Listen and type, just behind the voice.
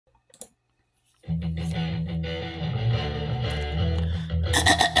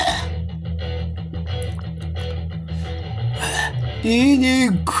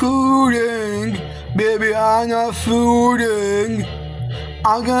Eating, cooling, baby, I'm not fooling.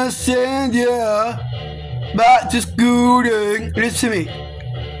 I'm gonna send you back to schooling. Listen to me.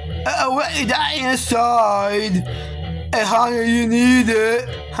 Wait, that inside. Hey, honey, you need it.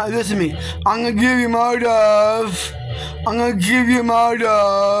 Hey, listen to me. I'm gonna give you my love. I'm gonna give you my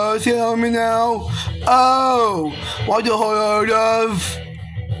love. Tell me now. Oh, what the whole love?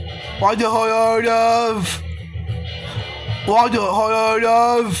 What the whole love? What the whole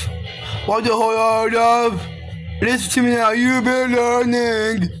love? What the whole love? Listen to me now, you've been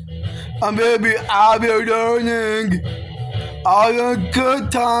learning. And baby, I've been learning. All the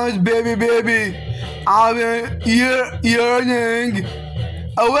good times, baby, baby. I've been yearning.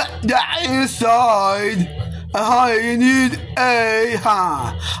 I went that inside. And honey, you need a,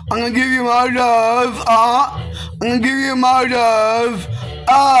 I'm gonna give you my love, I'm gonna give you my love,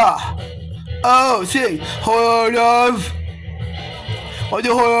 oh, sing, whole love. What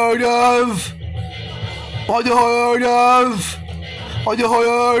the whole love? What the whole love? What the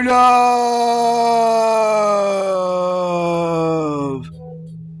whole love?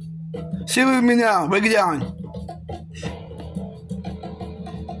 Sing with me now. Break it down.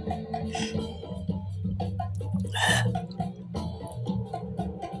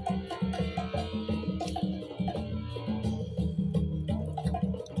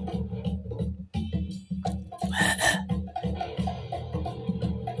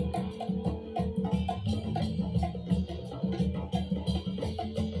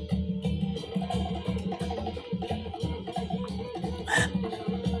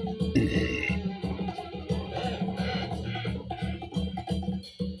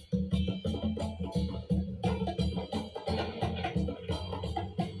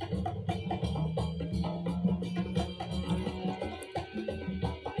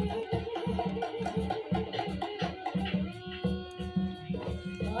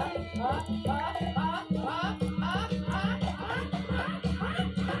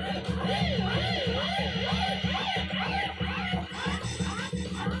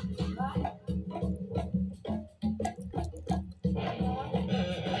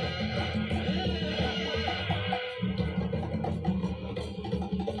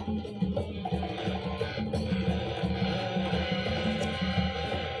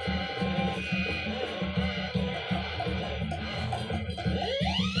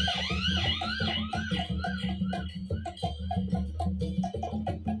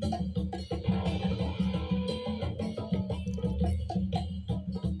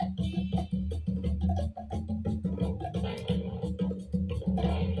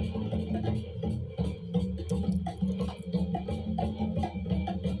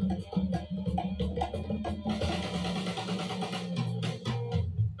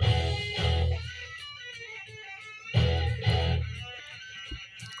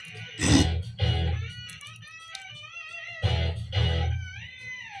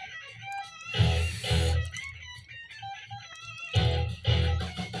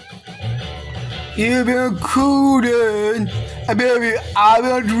 You've been cooling, and baby, I've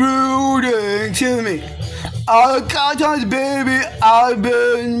been drooling. Tell me, all the times, baby, I've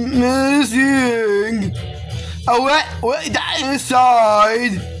been missing. Wait, that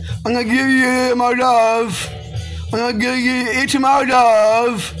inside. I'm gonna give you my love. I'm gonna give you each of my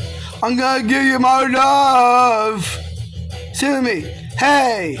love. I'm gonna give you my love. Tell me,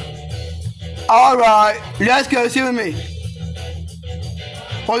 hey. All right, let's go. Tell me.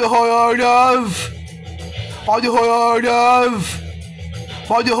 What the whole love? What the whole love?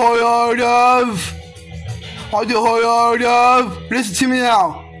 What the whole love? What the whole love? Listen to me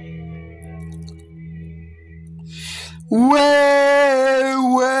now. Way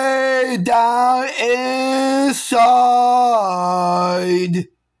down inside.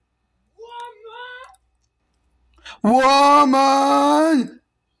 Woman,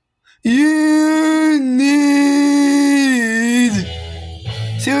 you need.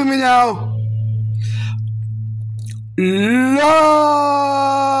 See with me now. Love.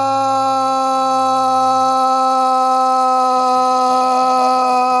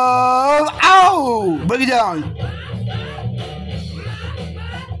 Ow! Break it down.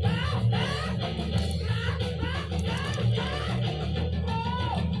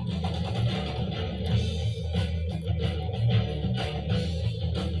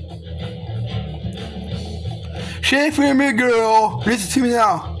 Shake for me, girl. Listen to me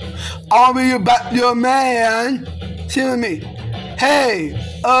now. I'll be your man. Sing with me. Hey,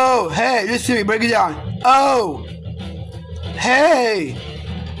 oh, hey, listen to me. Break it down. Oh, hey,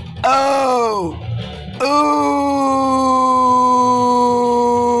 oh, ooh,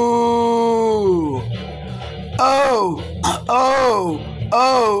 oh, oh.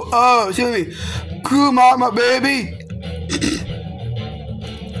 go. Sing with me. Cool mama, baby.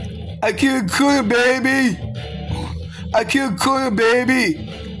 I killed Cool baby. I killed Cool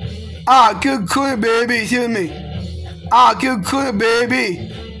baby. I killed Cool baby. Sing with me. I killed Cool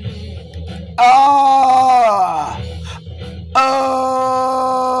baby. Ah.